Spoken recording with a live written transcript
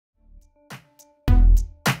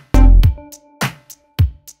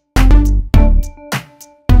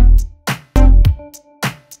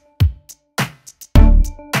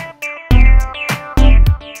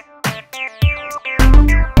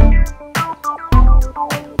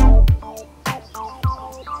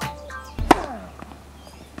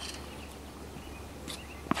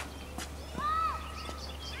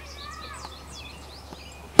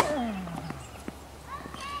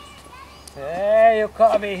Hey, you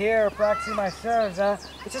caught me here practicing my serves, huh?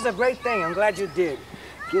 Which is a great thing. I'm glad you did.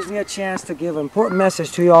 Gives me a chance to give an important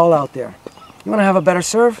message to you all out there. You want to have a better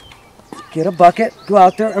serve? Get a bucket, go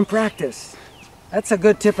out there and practice. That's a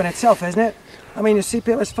good tip in itself, isn't it? I mean, you see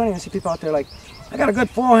people, it's funny, you see people out there like, I got a good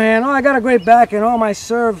forehand, oh, I got a great backhand, oh, my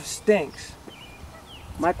serve stinks.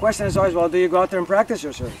 My question is always, well, do you go out there and practice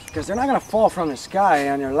your serves? Because they're not going to fall from the sky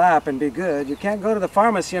on your lap and be good. You can't go to the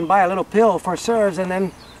pharmacy and buy a little pill for serves and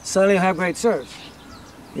then suddenly you'll have great serves.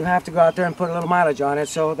 You have to go out there and put a little mileage on it.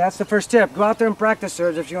 So that's the first tip. Go out there and practice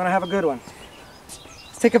serves if you want to have a good one.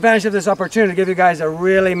 Let's take advantage of this opportunity to give you guys a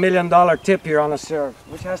really million-dollar tip here on the serve,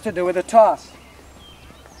 which has to do with the toss.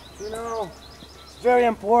 You know, it's very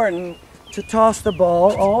important to toss the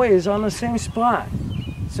ball always on the same spot.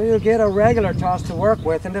 So you'll get a regular toss to work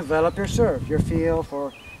with and develop your serve, your feel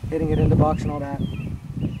for hitting it in the box and all that.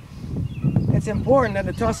 It's important that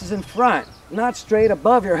the toss is in front, not straight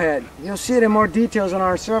above your head. You'll see it in more details on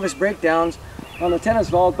our service breakdowns on the tennis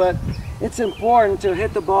vault, but it's important to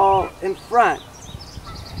hit the ball in front.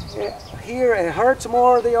 Here it hurts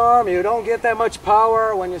more the arm, you don't get that much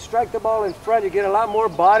power. When you strike the ball in front, you get a lot more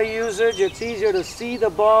body usage. It's easier to see the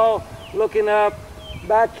ball looking up.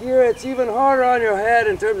 Back here, it's even harder on your head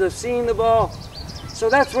in terms of seeing the ball. So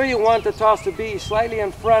that's where you want the toss to be, slightly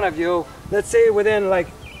in front of you. Let's say within like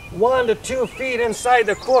 1 to 2 feet inside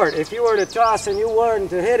the court. If you were to toss and you weren't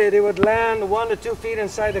to hit it, it would land 1 to 2 feet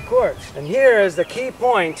inside the court. And here is the key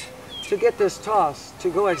point to get this toss to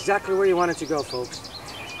go exactly where you want it to go, folks.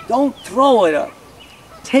 Don't throw it up.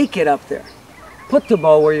 Take it up there. Put the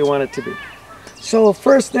ball where you want it to be. So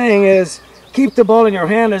first thing is keep the ball in your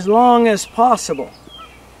hand as long as possible.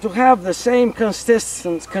 To have the same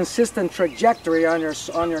consistent trajectory on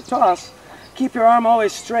your toss, keep your arm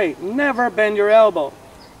always straight. Never bend your elbow.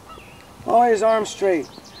 Always arm straight.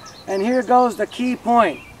 And here goes the key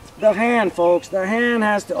point. The hand, folks. The hand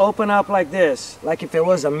has to open up like this, like if it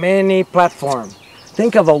was a mini platform.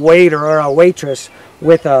 Think of a waiter or a waitress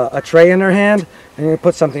with a tray in their hand, and you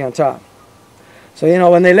put something on top. So, you know,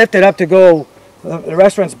 when they lift it up to go, the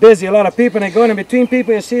restaurant's busy, a lot of people, and they go in between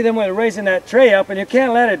people, you see them raising that tray up, and you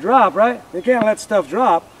can't let it drop, right? You can't let stuff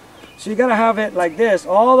drop. So you gotta have it like this,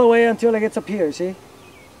 all the way until it gets up here, see?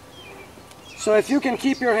 So if you can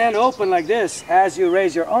keep your hand open like this as you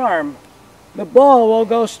raise your arm, the ball will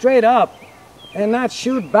go straight up and not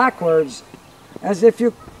shoot backwards, as if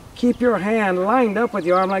you keep your hand lined up with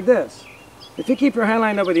your arm like this. If you keep your hand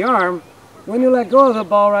lined up with the arm, when you let go of the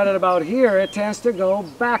ball right at about here, it tends to go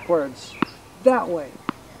backwards. That way.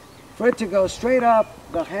 For it to go straight up,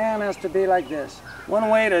 the hand has to be like this. One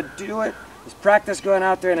way to do it is practice going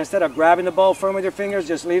out there and instead of grabbing the ball firm with your fingers,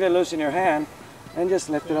 just leave it loose in your hand and just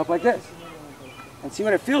lift it up like this. And see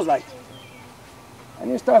what it feels like.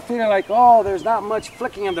 And you start feeling like, oh, there's not much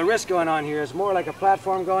flicking of the wrist going on here. It's more like a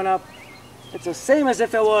platform going up. It's the same as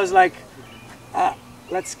if it was like,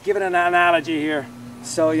 let's give it an analogy here.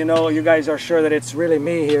 So you know, you guys are sure that it's really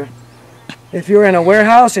me here. If you're in a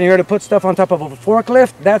warehouse and you're to put stuff on top of a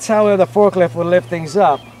forklift, that's how the forklift would lift things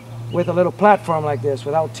up, with a little platform like this,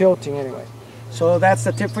 without tilting anyway. So that's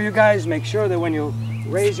the tip for you guys. Make sure that when you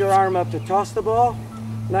raise your arm up to toss the ball,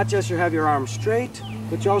 not just you have your arm straight,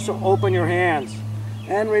 but you also open your hands.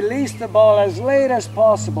 And release the ball as late as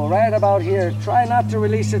possible, right about here. Try not to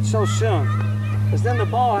release it so soon, because then the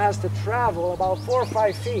ball has to travel about 4 or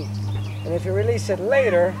 5 feet. And if you release it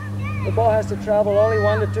later, the ball has to travel only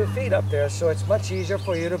 1 to 2 feet up there, so it's much easier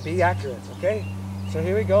for you to be accurate, okay? So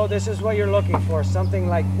here we go. This is what you're looking for, something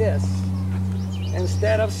like this,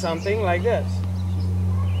 instead of something like this.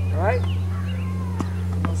 All right?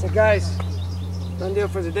 So guys, done deal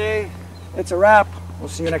for today. It's a wrap. We'll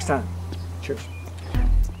see you next time. Cheers.